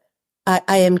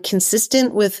am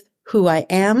consistent with who I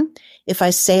am. If I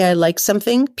say I like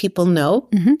something, people know.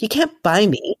 You can't buy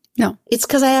me. No. It's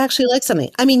because I actually like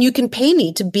something. I mean, you can pay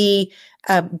me to be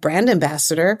a brand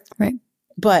ambassador, right?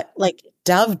 But like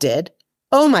Dove did,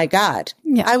 oh my God.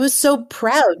 Yeah. I was so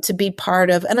proud to be part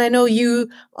of, and I know you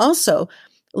also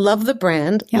love the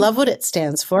brand, love what it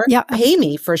stands for. Yeah. Pay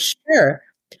me for sure.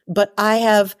 But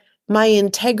my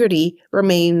integrity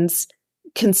remains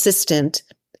consistent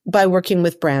by working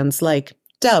with brands like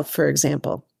Dove, for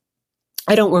example.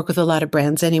 I don't work with a lot of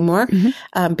brands anymore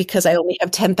because I only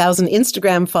have 10,000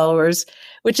 Instagram followers,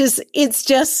 it's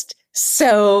just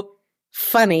so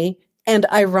funny and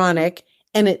ironic.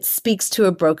 And it speaks to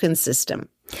a broken system.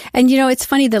 And, you know, it's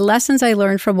funny, the lessons I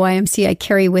learned from YMC, I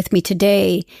carry with me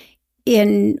today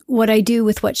in what I do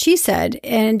with what she said.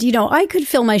 And, you know, I could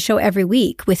fill my show every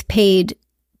week with paid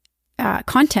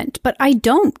content, but I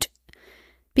don't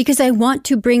because I want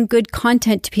to bring good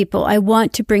content to people. I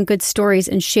want to bring good stories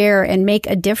and share and make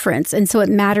a difference. And so it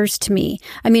matters to me.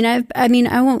 I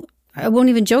won't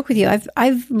even joke with you.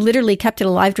 I've literally kept it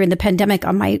alive during the pandemic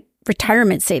on my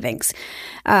retirement savings,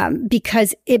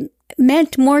 because it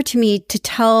meant more to me to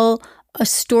tell a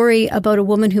story about a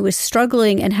woman who was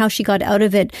struggling and how she got out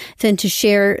of it than to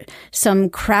share some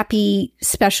crappy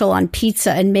special on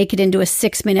pizza and make it into a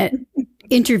 6-minute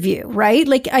interview, right?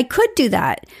 Like I could do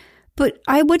that, but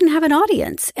I wouldn't have an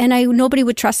audience and nobody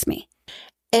would trust me.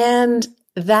 And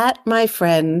that, my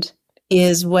friend,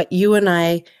 is what you and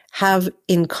I have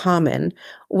in common,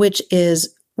 which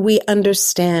is we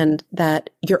understand that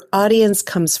your audience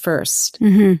comes first.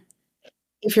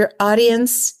 If your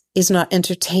audience is not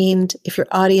entertained, if your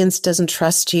audience doesn't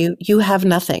trust you, you have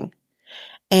nothing.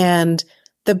 And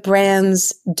the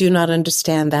brands do not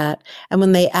understand that. And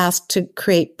when they ask to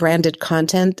create branded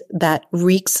content that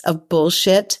reeks of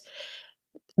bullshit,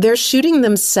 they're shooting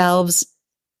themselves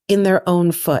in their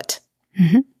own foot.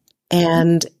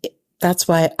 And that's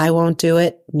why I won't do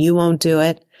it. You won't do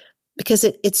it because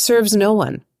it serves no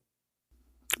one.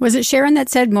 Was it Sharon that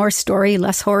said more story,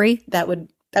 less hoary? That would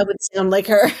sound like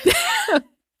her.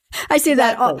 I say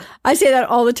that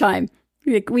all the time.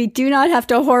 We do not have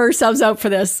to whore ourselves out for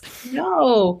this.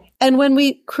 No. And when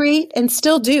we create and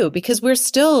still do, because we're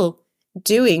still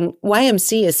doing,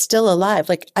 YMC is still alive.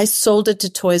 Like I sold it to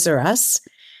Toys R Us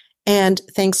and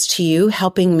thanks to you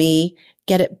helping me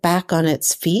get it back on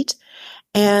its feet.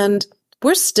 And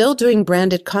we're still doing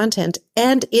branded content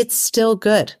and it's still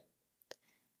good.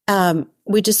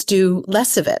 We just do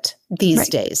less of it these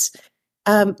days.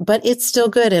 But it's still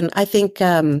good. And I think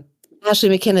Ashley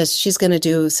McInnes, she's going to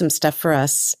do some stuff for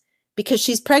us because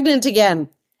she's pregnant again.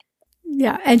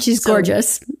 Yeah. And she's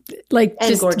gorgeous.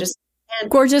 Gorgeous.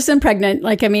 gorgeous and pregnant.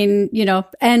 Like, I mean,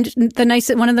 and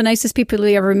one of the nicest people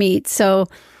you ever meet. So,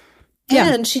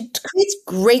 yeah. And she creates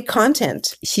great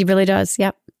content. She really does.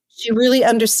 Yep. She really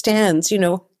understands,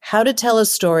 how to tell a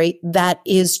story that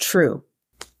is true.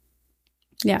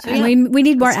 Yeah. So, and we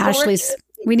need more Ashleys.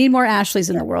 We need more Ashleys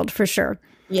in the world for sure.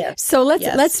 Yeah. So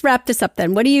let's wrap this up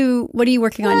then. What are you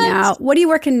working on now? What are you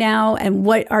working now, and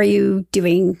what are you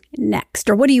doing next,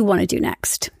 or what do you want to do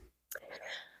next?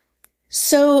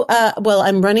 So,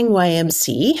 I'm running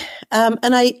YMC,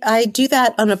 and I do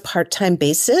that on a part-time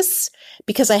basis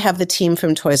because I have the team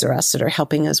from Toys R Us that are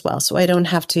helping as well. So I don't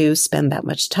have to spend that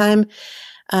much time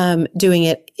doing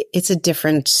it. It's in a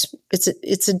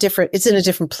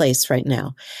different place right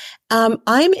now.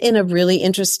 I'm in a really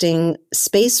interesting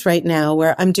space right now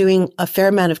where I'm doing a fair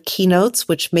amount of keynotes,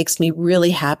 which makes me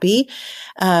really happy.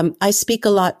 I speak a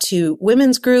lot to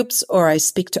women's groups, or I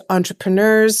speak to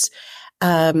entrepreneurs.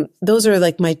 Those are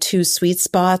like my two sweet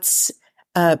spots,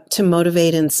 to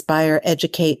motivate, inspire,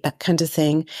 educate, that kind of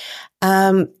thing.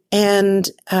 And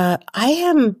I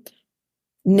am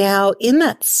now in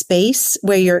that space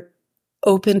where you're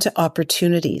open to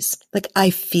opportunities. Like, I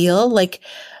feel like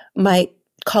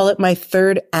call it my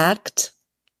third act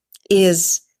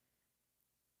is,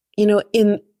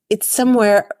 it's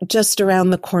somewhere just around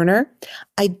the corner.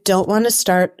 I don't want to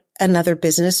start another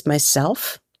business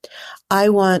myself. I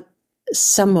want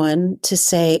someone to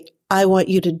say, I want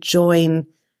you to join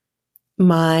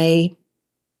my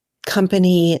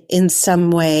company in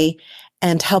some way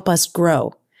and help us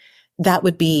grow. That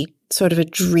would be sort of a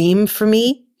dream for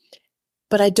me,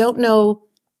 but I don't know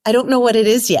what it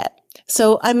is yet.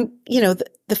 So I'm,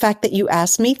 the fact that you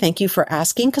asked me, thank you for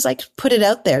asking, because I could put it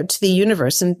out there to the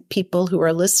universe and people who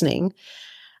are listening,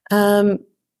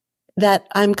 that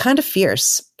I'm kind of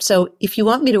fierce. So if you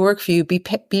want me to work for you, be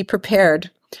prepared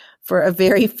for a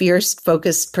very fierce,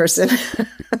 focused person.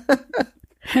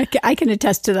 I can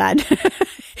attest to that.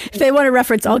 If they want a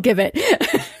reference, I'll give it.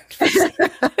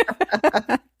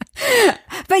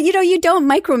 But, you don't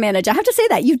micromanage. I have to say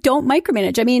that. You don't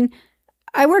micromanage. I mean,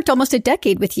 I worked almost a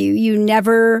decade with you. You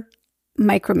never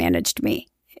micromanaged me.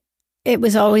 It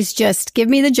was always just give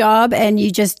me the job, and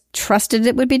you just trusted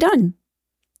it would be done.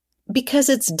 Because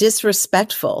it's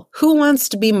disrespectful. Who wants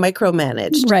to be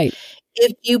micromanaged? Right.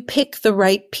 If you pick the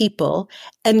right people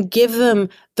and give them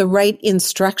the right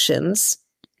instructions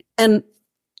and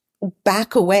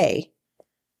back away,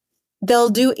 they'll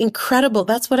do incredible.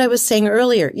 That's what I was saying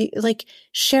earlier. Like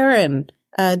Sharon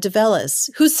DeVellis,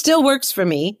 who still works for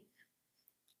me.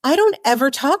 I don't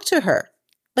ever talk to her.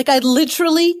 Like, I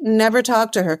literally never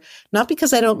talk to her. Not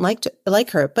because I don't like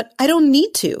her, but I don't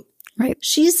need to. Right.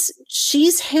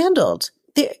 She's handled.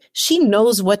 She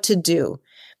knows what to do.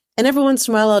 And every once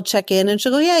in a while I'll check in and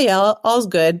she'll go, yeah, all's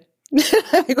good.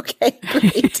 I'm like, okay,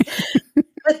 great.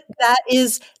 But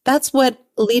that's what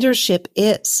leadership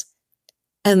is.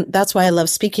 And that's why I love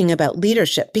speaking about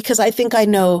leadership, because I think I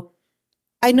know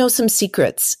some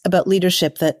secrets about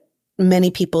leadership that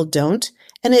many people don't.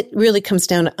 And it really comes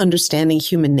down to understanding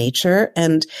human nature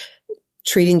and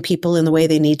treating people in the way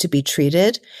they need to be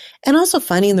treated, and also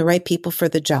finding the right people for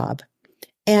the job.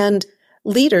 And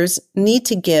leaders need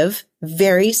to give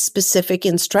very specific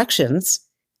instructions.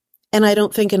 And I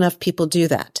don't think enough people do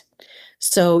that.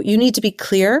 So you need to be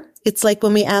clear. It's like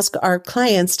when we ask our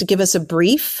clients to give us a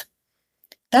brief,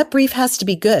 that brief has to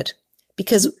be good,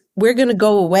 because we're going to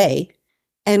go away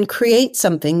and create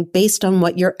something based on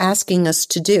what you're asking us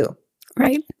to do.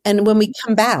 Right. And when we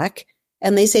come back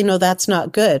and they say, no, that's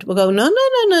not good, we'll go, no.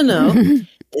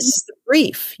 This is the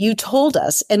brief. You told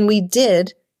us, and we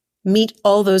did meet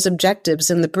all those objectives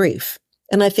in the brief.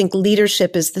 And I think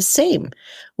leadership is the same.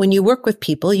 When you work with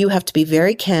people, you have to be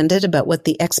very candid about what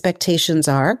the expectations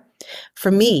are.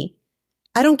 For me,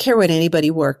 I don't care what anybody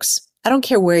works. I don't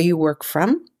care where you work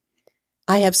from.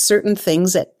 I have certain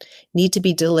things that need to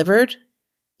be delivered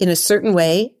in a certain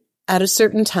way at a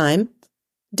certain time.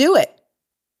 Do it.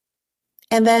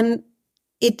 And then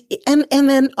and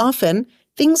then often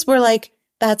things were like,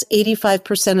 that's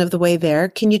 85% of the way there.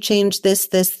 Can you change this,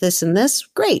 and this?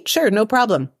 Great. Sure. No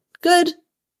problem. Good.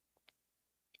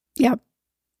 Yeah.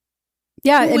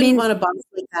 Yeah. Who wouldn't want a boss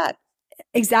like that?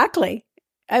 Exactly.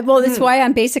 Well, that's why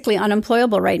I'm basically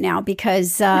unemployable right now,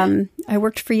 because I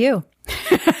worked for you.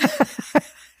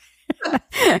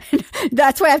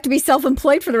 That's why I have to be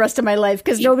self-employed for the rest of my life,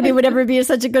 because nobody would ever be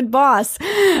such a good boss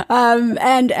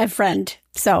and a friend.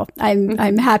 So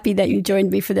I'm happy that you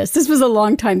joined me for this. This was a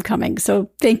long time coming. So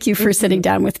thank you for sitting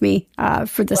down with me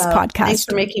for this podcast. Thanks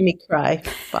for making me cry.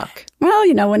 Fuck.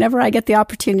 Well, whenever I get the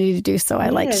opportunity to do so, I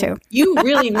like to. You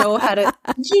really know how to.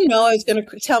 Did you know I was going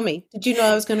to tell me? Did you know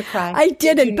I was going to cry? I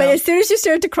didn't, but as soon as you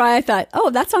started to cry, I thought, oh,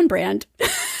 that's on brand.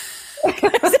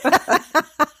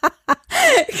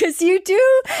 Because you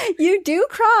do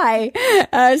cry.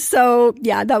 So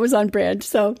yeah, that was on brand.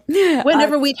 So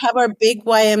whenever we'd have our big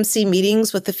YMC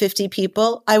meetings with the 50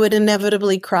 people, I would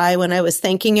inevitably cry when I was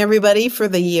thanking everybody for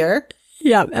the year.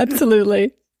 Yeah,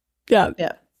 absolutely. Yeah.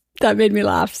 That made me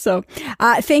laugh. So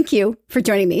thank you for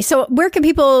joining me. So where can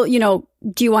people,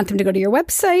 do you want them to go to your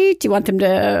website? Do you want them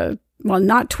to, well,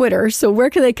 not Twitter. So where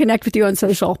can they connect with you on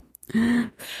social?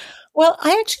 Well,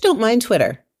 I actually don't mind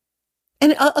Twitter.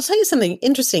 And I'll tell you something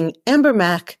interesting. Amber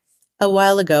Mack, a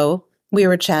while ago, we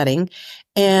were chatting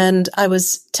and I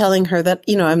was telling her that,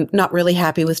 I'm not really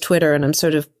happy with Twitter and I'm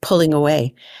sort of pulling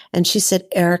away. And she said,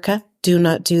 Erica, do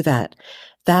not do that.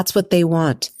 That's what they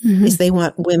want, is they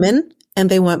want women and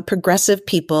they want progressive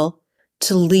people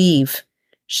to leave.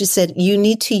 She said, you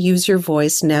need to use your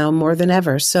voice now more than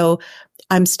ever. So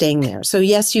I'm staying there. So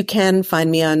yes, you can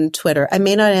find me on Twitter. I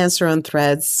may not answer on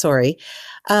Threads. Sorry.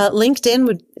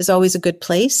 LinkedIn is always a good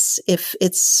place if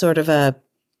it's sort of a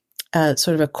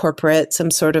corporate,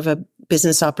 some sort of a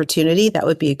business opportunity. That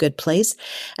would be a good place.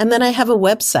 And then I have a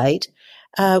website,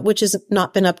 which has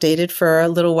not been updated for a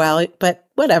little while, but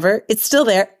whatever. It's still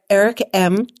there.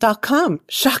 ericam.com.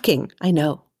 Shocking. I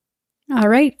know. All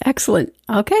right. Excellent.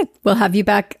 Okay. We'll have you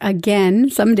back again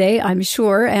someday, I'm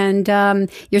sure. And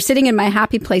you're sitting in my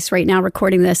happy place right now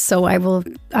recording this. So I will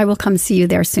come see you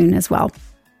there soon as well.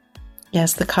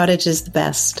 Yes, the cottage is the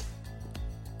best.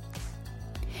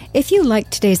 If you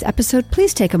liked today's episode,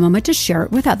 please take a moment to share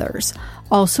it with others.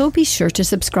 Also, be sure to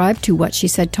subscribe to What She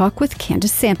Said Talk with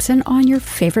Candace Sampson on your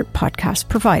favorite podcast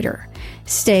provider.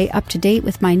 Stay up to date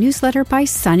with my newsletter by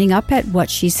signing up at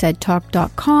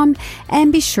whatshesaidtalk.com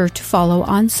and be sure to follow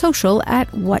on social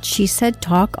at What She Said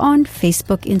Talk on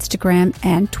Facebook, Instagram,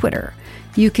 and Twitter.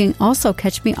 You can also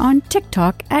catch me on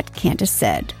TikTok at Candace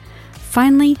Said.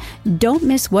 Finally, don't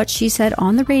miss What She Said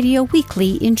on the radio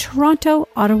weekly in Toronto,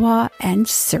 Ottawa, and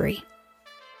Surrey.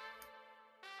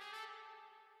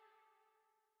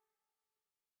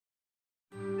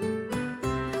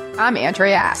 I'm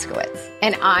Andrea Askowitz.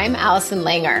 And I'm Allison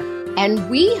Langer. And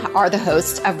we are the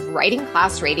hosts of Writing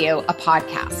Class Radio, a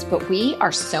podcast, but we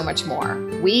are so much more.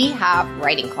 We have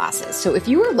writing classes. So if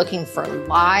you are looking for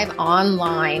live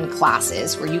online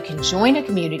classes where you can join a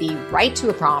community, write to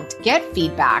a prompt, get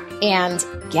feedback, and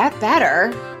get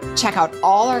better, check out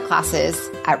all our classes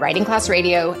at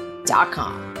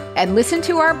writingclassradio.com. And listen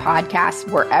to our podcast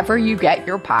wherever you get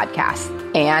your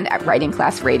podcasts and at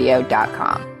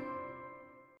writingclassradio.com.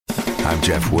 I'm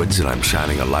Jeff Woods, and I'm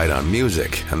shining a light on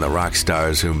music and the rock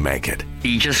stars who make it.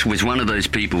 He just was one of those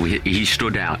people, he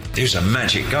stood out. He was a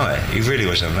magic guy. He really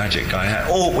was a magic guy.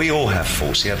 We all have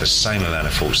faults. He had the same amount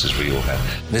of faults as we all had.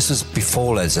 This was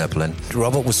before Led Zeppelin.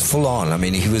 Robert was full on. I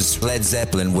mean, he was Led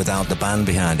Zeppelin without the band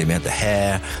behind him. He had the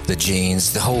hair, the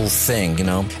jeans, the whole thing,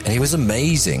 and he was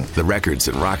amazing. The Records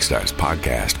and Rockstars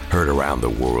podcast, heard around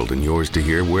the world and yours to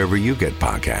hear wherever you get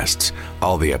podcasts.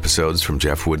 All the episodes from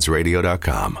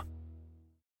jeffwoodsradio.com.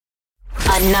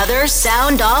 Another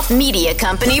Sound Off Media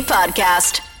Company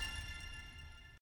podcast.